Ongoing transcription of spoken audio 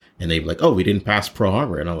And they'd be like, oh, we didn't pass Pearl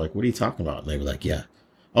Harbor. And I'm like, what are you talking about? And they'd be like, yeah.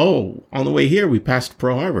 Oh, on the way here, we passed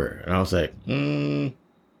Pearl Harbor. And I was like, What?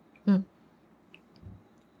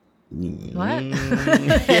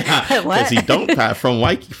 Yeah, because you don't pass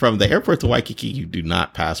from the airport to Waikiki, you do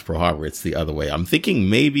not pass Pearl Harbor. It's the other way. I'm thinking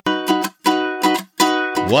maybe.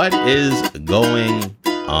 What is going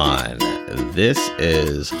on? This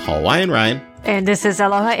is Hawaiian Ryan. And this is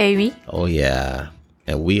Aloha Amy. Oh, yeah.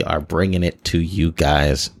 And we are bringing it to you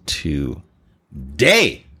guys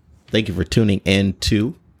today. Thank you for tuning in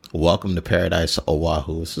to Welcome to Paradise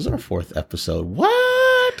Oahu. This is our 4th episode.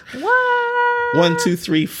 What? 1, 2,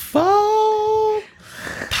 3, 4.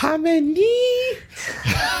 Tameni.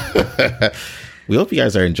 We hope you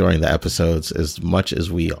guys are enjoying the episodes as much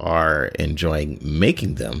as we are enjoying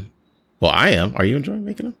making them. Well, I am. Are you enjoying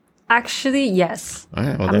making them? Actually, yes. All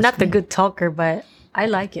right, well, I'm not the good talker, but I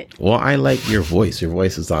like it. Well, I like your voice. Your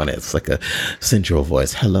voice is on it. It's like a sensual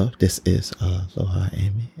voice. Hello, this is Aloha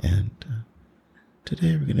Amy, and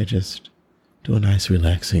today we're going to just do a nice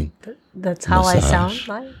relaxing That's how massage. I sound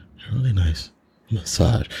like? Really nice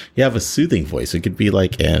massage. You have a soothing voice. It could be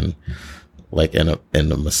like in a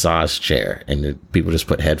massage chair, and people just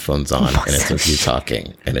put headphones on, and it's like you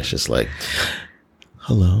talking, and it's just like,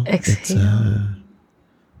 hello. Exhale. It's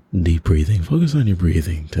deep breathing. Focus on your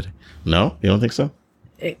breathing today. No, you don't think so?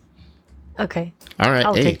 Okay. All right.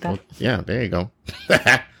 I'll hey, take that. well, yeah, there you go.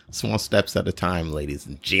 Small steps at a time, ladies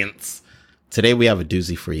and gents. Today we have a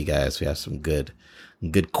doozy for you guys. We have some good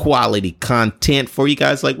quality content for you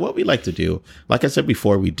guys, like what we like to do. Like I said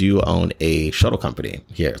before, we do own a shuttle company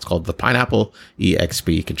here. It's called the Pineapple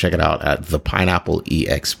EXP. You can check it out at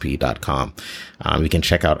thepineappleexp.com. You can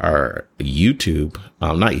check out our YouTube,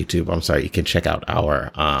 not YouTube, I'm sorry. You can check out our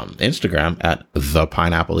Instagram at the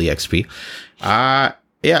Pineapple EXP.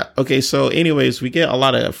 Yeah. Okay. So anyways, we get a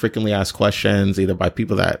lot of frequently asked questions, either by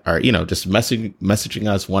people that are, just messaging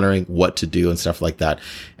us, wondering what to do and stuff like that.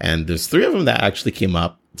 And there's 3 of them that actually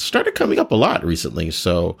started coming up a lot recently.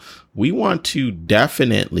 So we want to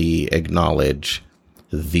definitely acknowledge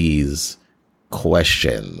these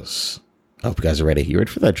questions. I hope you guys are ready. You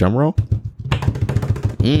ready for that drum roll?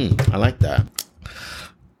 I like that.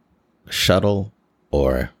 Shuttle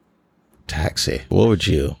or taxi? What would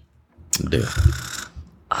you do?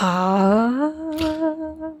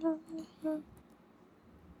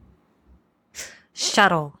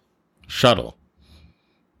 Shuttle. Shuttle.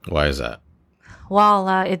 Why is that? Well,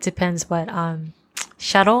 it depends, but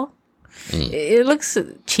shuttle, it looks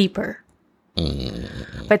cheaper.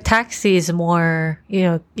 But taxi is more,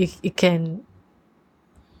 you can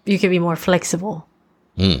be more flexible.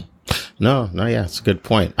 No, yeah, it's a good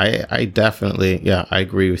point. I definitely, I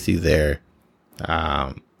agree with you there.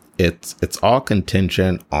 It's all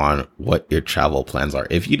contingent on what your travel plans are.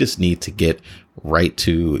 If you just need to get right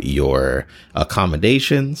to your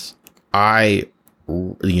accommodations,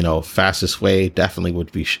 fastest way definitely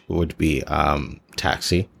would be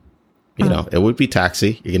taxi. It would be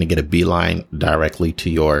taxi. You're going to get a beeline directly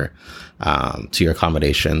to your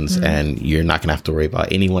accommodations, and you're not going to have to worry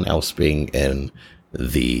about anyone else being in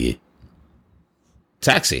the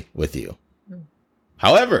taxi with you.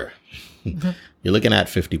 However, you're looking at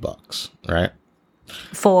 $50, right?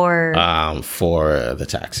 For the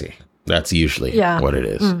taxi. That's usually what it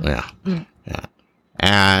is. Yeah.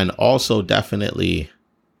 And also definitely,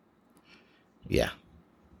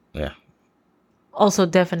 Also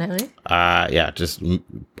definitely.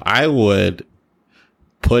 I would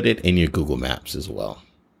put it in your Google Maps as well.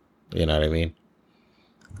 You know what I mean?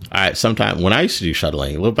 Sometimes when I used to do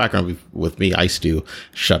shuttling, a little background with me, I used to do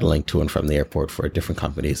shuttling to and from the airport for different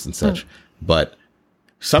companies and such. But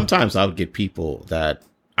sometimes I would get people that,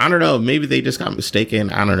 I don't know, maybe they just got mistaken.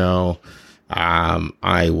 I don't know.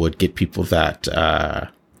 I would get people that I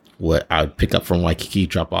would pick up from Waikiki,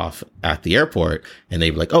 drop off at the airport, and they'd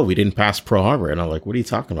be like, oh, we didn't pass Pearl Harbor. And I'm like, what are you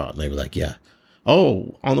talking about? And they'd be like, yeah.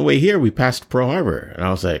 Oh, on the way here, we passed Pearl Harbor. And I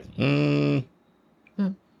was like,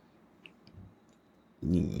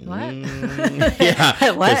 What? Yeah,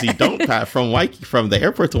 because you don't pass from the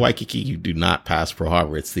airport to Waikiki, you do not pass Pearl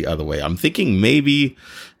Harbor. It's the other way. I'm thinking maybe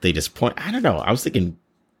they just point. I don't know. I was thinking,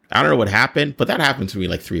 I don't know what happened, but that happened to me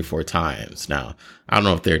like 3 or 4 times. Now, I don't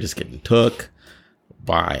know if they're just getting took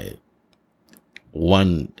by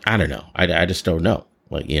one. I don't know. I just don't know.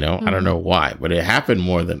 Like, I don't know why, but it happened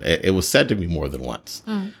it was said to me more than once.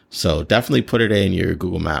 So definitely put it in your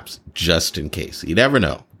Google Maps just in case. You never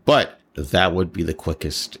know. But that would be the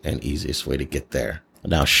quickest and easiest way to get there.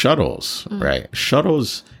 Now, shuttles, right?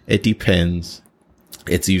 Shuttles, it depends.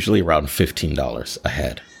 It's usually around $15 a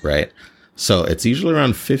head, right? So it's usually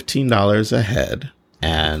around $15 a head.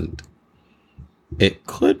 And it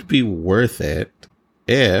could be worth it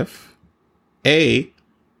if A,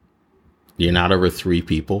 you're not over 3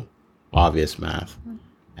 people, obvious math,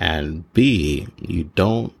 and B, you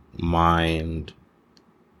don't mind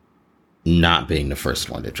not being the first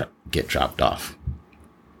one to get dropped off.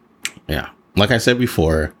 Yeah. Like I said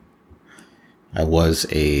before, I was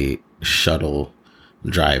a shuttle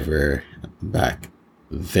driver back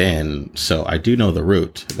then, so I do know the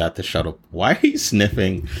route that the shuttle. Why are you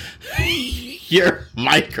sniffing your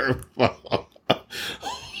microphone?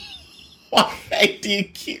 Why do you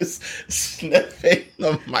keep sniffing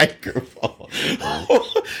the microphone?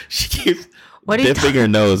 She keeps dipping her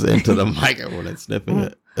nose into the microphone and sniffing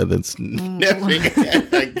it, and then sniffing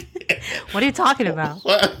it again. What are you talking about?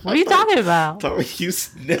 What are you talking about? You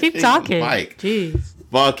sniffing Keep talking. the mic. Jeez.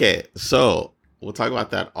 Well, okay, so we'll talk about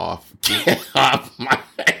that off my.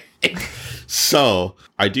 So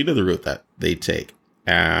I do know the route that they take,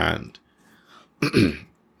 and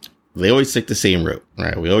they always take the same route,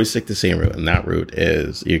 right? We always take the same route, and that route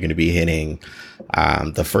is you're going to be hitting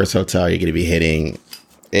the first hotel. You're going to be hitting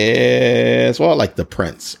is like the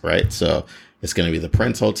Prince, right? So it's going to be the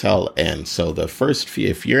Prince Hotel, and so the first few,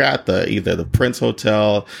 if you're at either the Prince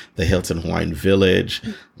Hotel, the Hilton Hawaiian Village,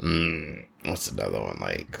 what's another one?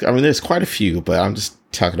 Like, I mean, there's quite a few, but I'm just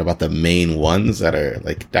talking about the main ones that are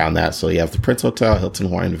like down that. So you have the Prince Hotel, Hilton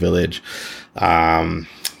Hawaiian Village. What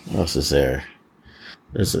else is there?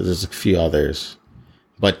 There's a few others,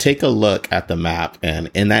 but take a look at the map,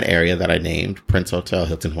 and in that area that I named, Prince Hotel,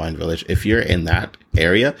 Hilton Hawaiian Village, if you're in that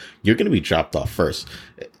area, you're going to be dropped off first.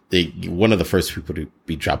 One of the first people to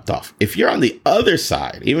be dropped off. If you're on the other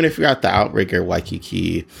side, even if you're at the Outrigger,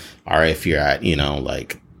 Waikiki, or if you're at,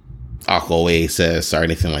 like Aqua Oasis or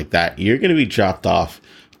anything like that, you're going to be dropped off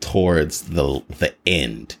towards the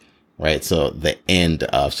end, right? So the end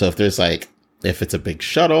of, so if there's if it's a big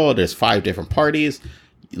shuttle, there's 5 different parties,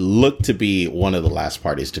 look to be one of the last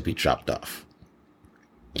parties to be dropped off.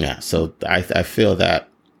 Yeah. So I feel that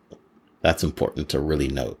that's important to really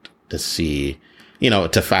note, to see,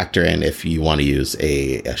 to factor in if you want to use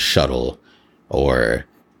a shuttle or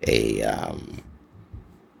a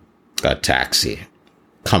taxi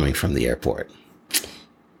coming from the airport.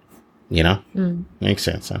 Makes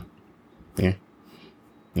sense, huh?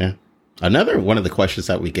 Yeah. Another one of the questions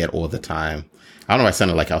that we get all the time. I don't know. I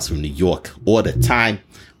sounded like I was from New York. All the time.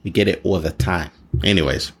 We get it all the time.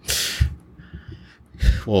 Anyways.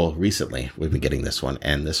 Well, recently we've been getting this one,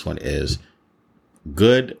 and this one is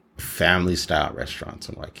good family style restaurants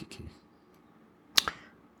in Waikiki.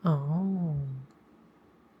 Oh.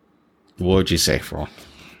 What would you say, Fro?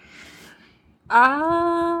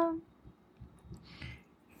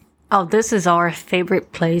 This is our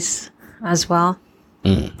favorite place as well.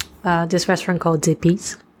 This restaurant called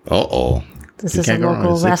Zippy's. This is a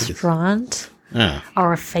local restaurant. Yeah.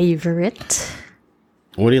 Our favorite.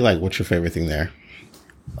 What do you like? What's your favorite thing there?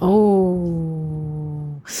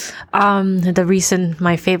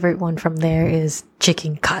 My favorite one from there is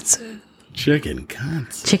chicken katsu. Chicken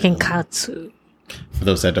katsu. Chicken katsu. For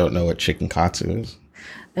those that don't know what chicken katsu is,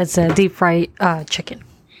 it's a deep fried chicken.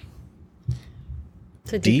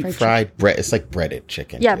 It's a deep fried bread. It's like breaded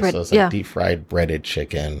chicken. Yeah, bread. So it's like deep fried breaded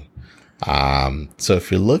chicken. So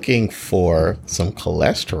if you're looking for some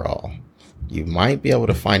cholesterol, you might be able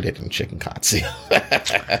to find it in chicken katsu.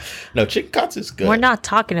 No, chicken katsu is good. We're not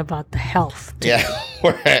talking about the health. Yeah,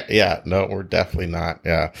 we're definitely not.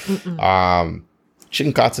 Yeah.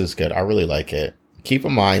 Chicken katsu is good. I really like it. Keep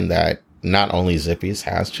in mind that not only Zippy's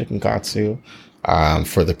has chicken katsu,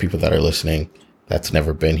 for the people that are listening that's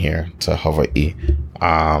never been here to Hawaii,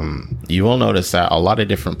 you will notice that a lot of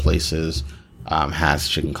different places has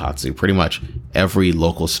chicken katsu. Pretty much every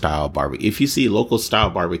local style barbecue. If you see local style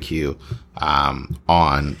barbecue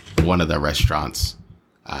on one of the restaurants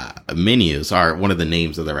menus, or one of the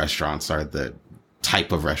names of the restaurants, or the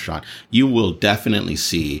type of restaurant, you will definitely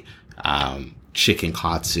see chicken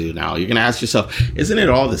katsu. Now you're gonna ask yourself, isn't it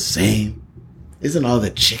all the same? Isn't all the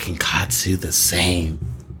chicken katsu the same?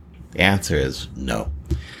 The answer is no.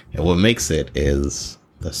 And what makes it is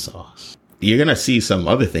the sauce. You're going to see some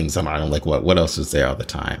other things on island, like what else is there all the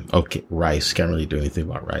time? Okay, rice. Can't really do anything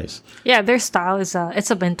about rice. Yeah, their style is it's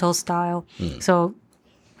a bento style. So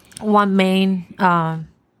one main, I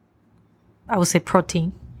would say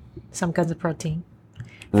protein, some kinds of protein,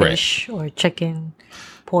 fish or chicken,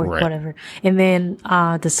 pork, whatever. And then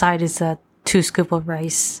the side is 2 scoops of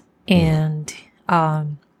rice and the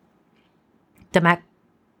mac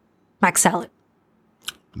salad.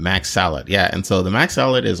 Mac salad, yeah. And so the mac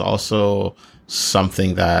salad is also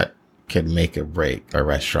something that can make or break a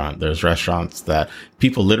restaurant. There's restaurants that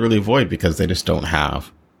people literally avoid because they just don't have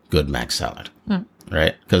good mac salad,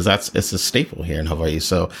 right? Because it's a staple here in Hawaii.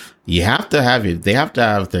 So they have to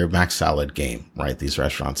have their mac salad game, right? These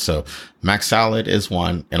restaurants. So mac salad is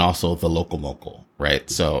one, and also the loco moco, right?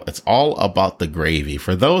 So it's all about the gravy.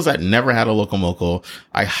 For those that never had a loco moco,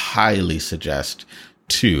 I highly suggest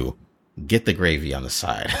to get the gravy on the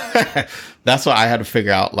side. That's what I had to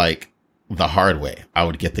figure out, like, the hard way. I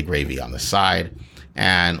would get the gravy on the side.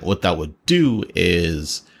 And what that would do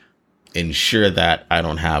is ensure that I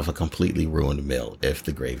don't have a completely ruined meal if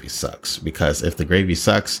the gravy sucks. Because if the gravy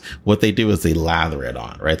sucks, what they do is they lather it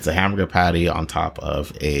on, right? It's a hamburger patty on top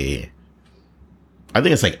of I think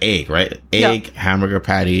it's like egg, right? Egg, hamburger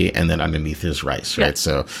patty, and then underneath is rice, right?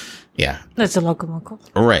 So, yeah. That's a loco moco.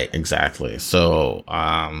 Right, exactly. So,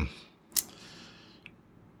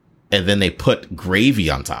 and then they put gravy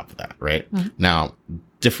on top of that, right? Now,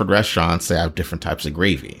 different restaurants, they have different types of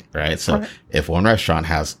gravy, right? So if one restaurant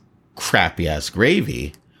has crappy ass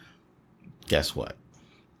gravy, guess what?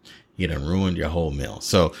 You done ruined your whole meal.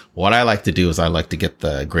 So what I like to do is I like to get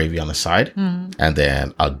the gravy on the side, and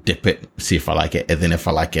then I'll dip it, see if I like it. And then if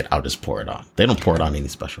I like it, I'll just pour it on. They don't pour it on any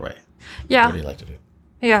special way. Yeah. What do you like to do?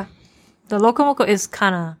 Yeah. The loco moco is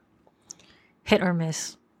kind of hit or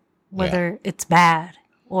miss, whether it's bad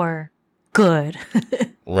or good.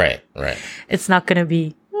 Right. It's not going to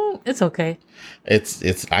be, it's okay.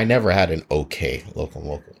 It's I never had an okay loco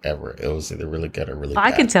moco ever. It was either really good or really bad.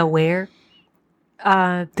 I can tell where.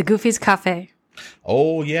 The Goofy's Cafe.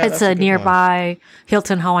 Oh, yeah. It's a nearby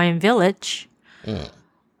Hilton Hawaiian Village.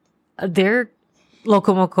 Their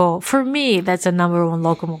loco moco, for me, that's a number one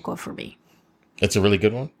loco moco for me. It's a really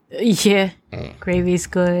good one? Yeah. Gravy's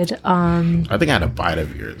good. I think I had a bite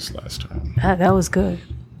of yours last time. That was good.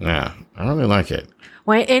 Yeah, I really like it.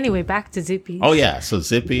 Well, anyway, back to Zippy's. Oh yeah, so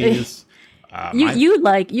Zippy's. You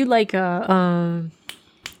like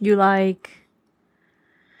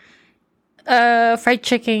fried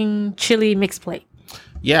chicken chili mixed plate.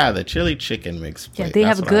 Yeah, the chili chicken mixed plate.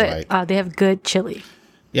 Yeah, they have good chili.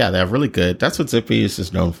 Yeah, they have really good. That's what Zippy's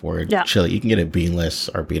is known for. Yeah. Chili. You can get it beanless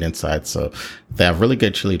or bean inside. So they have really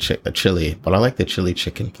good chili. But I like the chili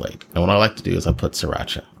chicken plate. And what I like to do is I put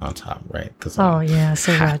sriracha on top, right?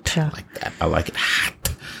 Sriracha. I like that. I like it hot.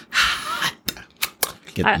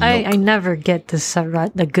 I never get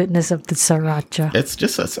the goodness of the sriracha. It's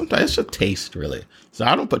just sometimes it's just taste, really. So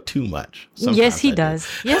I don't put too much. Sometimes yes, he does.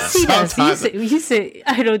 Yes, he does. You say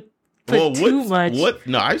I don't put too much.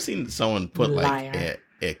 No, I've seen someone put like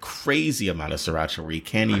a crazy amount of sriracha where you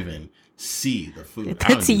can't even see the food.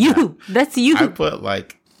 That's you. That's you. I put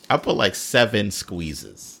like 7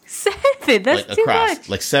 squeezes. 7? That's like too much.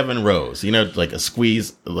 Like 7 rows. You know, like a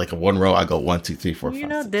squeeze, like a 1 row. I go 1, 2, 3, 4, 5. You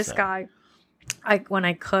know, 6, this 7. guy. When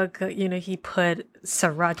I cook, he put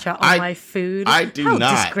sriracha on my food. I do How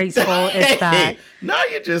not. How disgraceful is that? No,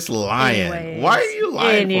 you're just lying. Why are you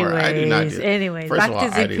lying for? I do not do that. Anyways, back to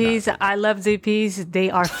Zippy's. I love Zippy's. They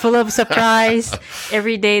are full of surprise.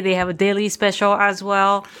 Every day they have a daily special as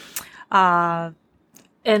well. And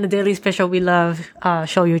the daily special we love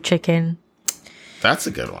shoyu chicken. That's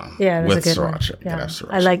a good one. Yeah, that's with a good sriracha. one. Yeah.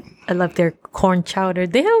 Sriracha. I love their corn chowder.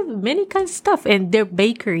 They have many kinds of stuff, and their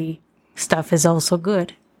bakery stuff is also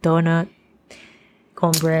good. Donut,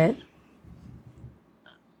 cornbread,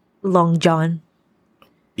 Long John.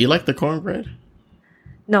 You like the cornbread?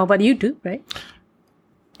 No, but you do, right?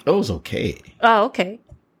 It was okay. Oh, okay.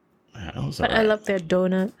 Yeah, it was but right. I love their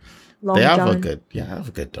donut. Long they have John. I have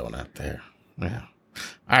a good donut there. Yeah.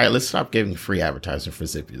 All right, let's stop giving free advertising for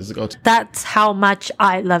Zippy's. That's how much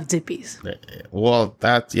I love Zippy's. Well,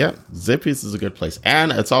 Zippy's is a good place.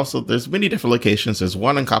 And it's also, there's many different locations. There's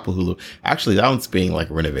one in Kapahulu. Actually, that one's being like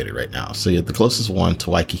renovated right now. So the closest one to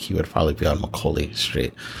Waikiki would probably be on Macaulay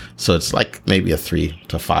Street. So it's like maybe a 3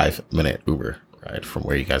 to 5 minute Uber ride from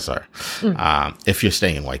where you guys are. If you're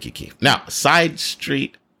staying in Waikiki. Now, Side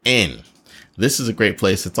Street Inn. This is a great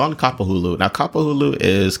place. It's on Kapahulu. Now, Kapahulu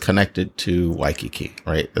is connected to Waikiki,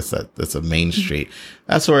 right? That's a main street.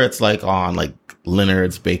 That's where it's like on like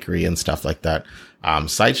Leonard's Bakery and stuff like that.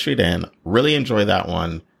 Side Street Inn. Really enjoy that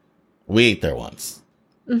one. We ate there once.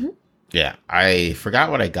 Mm-hmm. Yeah. I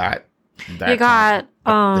forgot what I got. You got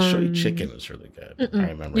the shoyu chicken was really good. I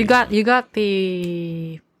remember. You got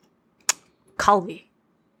the kalbi.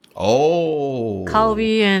 Oh.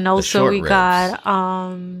 Kalbi, and also we got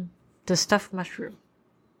the stuffed mushroom,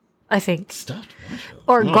 I think. Stuffed mushroom?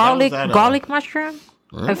 Or garlic mushroom?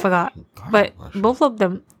 I forgot. But both of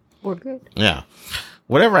them were good. Yeah.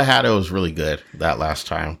 Whatever I had, it was really good that last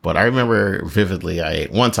time. But I remember vividly, I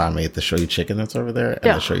ate the shoyu chicken that's over there.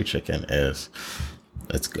 And the shoyu chicken it's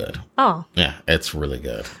good. Oh. Yeah, it's really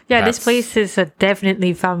good. Yeah, this place is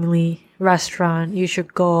definitely family restaurant, you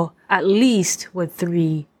should go at least with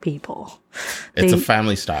 3 people. It's a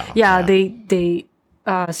family style. Yeah, they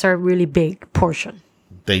serve really big portion.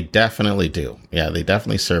 They definitely do. Yeah, they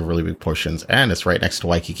definitely serve really big portions, and it's right next to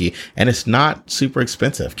Waikiki, and it's not super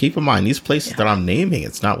expensive. Keep in mind, these places that I'm naming,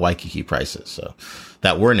 it's not Waikiki prices. So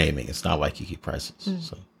that we're naming, it's not Waikiki prices.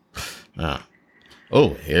 So,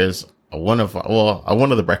 here's one of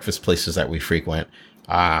the breakfast places that we frequent.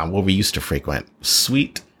 What we used to frequent,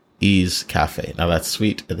 Sweet E's Cafe. Now that's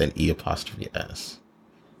sweet and then E''S.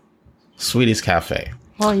 Sweet E's Cafe.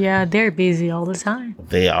 Well, yeah, they're busy all the time.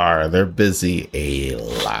 They are. They're busy a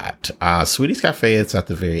lot. Sweetie's Cafe is at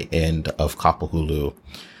the very end of Kapahulu.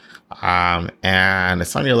 And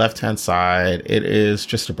it's on your left-hand side. It is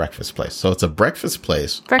just a breakfast place. So it's a breakfast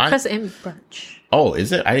place. Breakfast and brunch. Oh,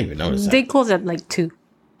 is it? I didn't even notice that. They close at like 2.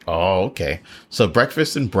 Oh, okay. So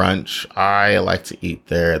breakfast and brunch. I like to eat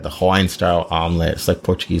there. The Hawaiian-style omelet. It's like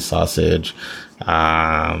Portuguese sausage.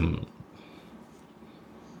 Some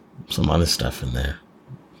other stuff in there.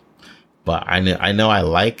 But I know I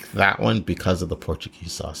like that one because of the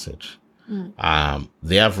Portuguese sausage.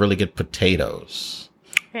 They have really good potatoes.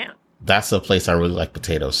 Yeah. That's the place I really like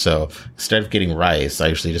potatoes. So instead of getting rice, I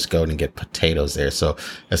usually just go and get potatoes there. So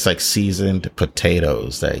it's like seasoned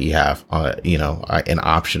potatoes that you have, an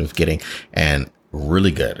option of getting, and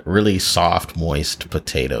really good, really soft, moist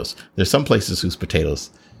potatoes. There's some places whose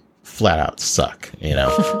potatoes flat out suck,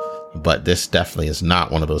 but this definitely is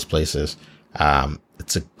not one of those places.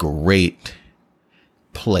 It's a great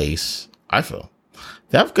place, I feel.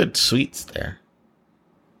 They have good sweets there.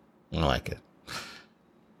 I like it.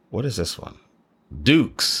 What is this one?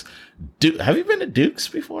 Duke's. Have you been to Duke's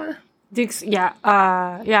before? Duke's, yeah.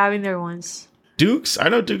 I've been there once. Duke's, I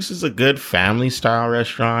know Duke's is a good family-style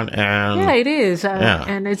restaurant. And yeah, it is.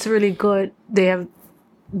 And it's really good. They have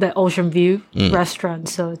the Ocean View restaurant,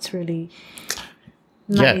 so it's really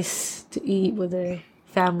nice to eat with a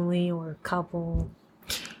family or couple.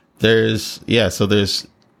 There's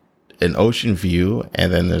an ocean view,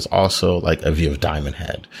 and then there's also like a view of Diamond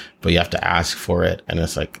Head, but you have to ask for it, and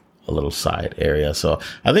it's like a little side area. So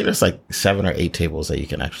I think there's like 7 or 8 tables that you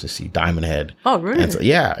can actually see Diamond Head. Oh, really? And so,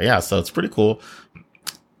 yeah. So it's pretty cool.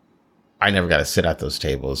 I never got to sit at those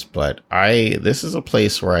tables, but this is a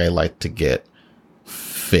place where I like to get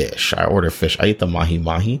fish. I order fish. I eat the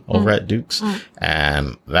mahi-mahi over at Duke's,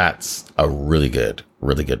 and that's a really good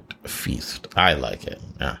feast. I like it.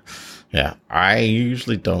 Yeah. I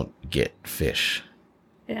usually don't get fish.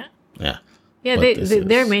 Yeah.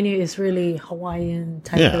 Their menu is really Hawaiian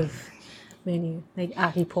type of menu, like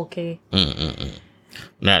ahi poke.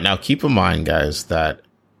 Now keep in mind, guys, that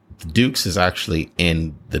Duke's is actually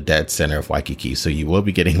in the dead center of Waikiki, so you will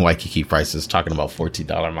be getting Waikiki prices, talking about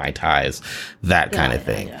 $14 Mai Tais, that kind of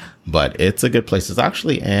thing. Yeah. But it's a good place. It's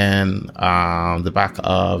actually in the back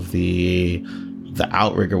of the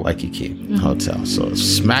Outrigger Waikiki Hotel. So it's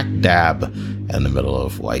smack dab in the middle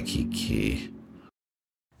of Waikiki.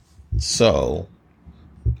 So,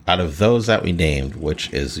 out of those that we named,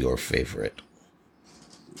 which is your favorite?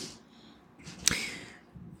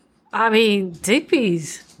 I mean,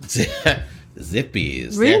 Zippy's.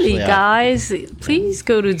 Zippy's. Really, guys, please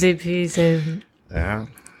go to Zippy's, and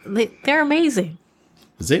they're amazing.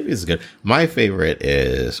 Zippy's is good. My favorite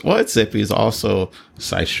is, it's Zippy's, also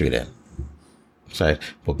Side Street Inn.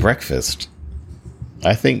 For breakfast,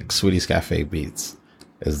 I think Sweetie's Cafe beats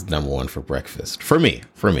is number 1 for breakfast. For me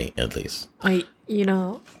at least.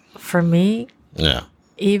 For me,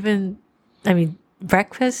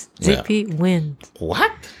 breakfast, Zippy wins.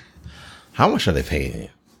 What? How much are they paying you?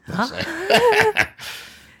 Huh?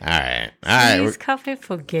 All right. Sweetie's Cafe,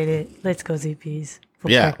 forget it. Let's go Zippy's.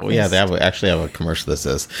 Breakfast. They actually have a commercial that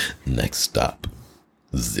says, "Next stop,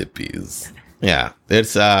 Zippy's." Yeah,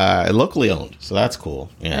 it's locally owned, so that's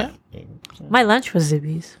cool. Yeah. My lunch was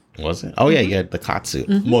Zippy's. Was it? Oh, yeah, you had the katsu.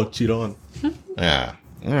 Mochiron. Yeah.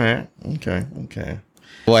 All right. Okay.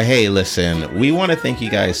 Well, hey, listen, we want to thank you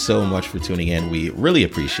guys so much for tuning in. We really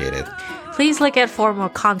appreciate it. Please look out for more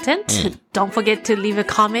content. Don't forget to leave a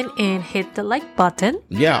comment and hit the like button.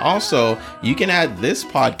 Yeah, also, you can add this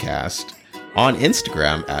podcast on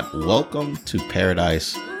Instagram at Welcome to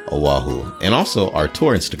Paradise Oahu, and also our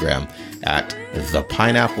tour Instagram at The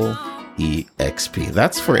Pineapple EXP.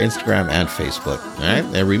 That's for Instagram and Facebook. All right.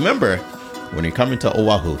 And remember, when you're coming to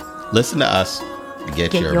Oahu, listen to us and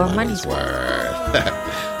get your money's worth.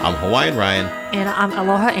 I'm Hawaiian Ryan. And I'm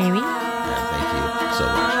Aloha Amy. And thank you so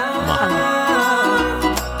much. Mahalo.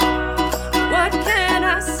 What can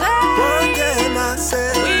I say?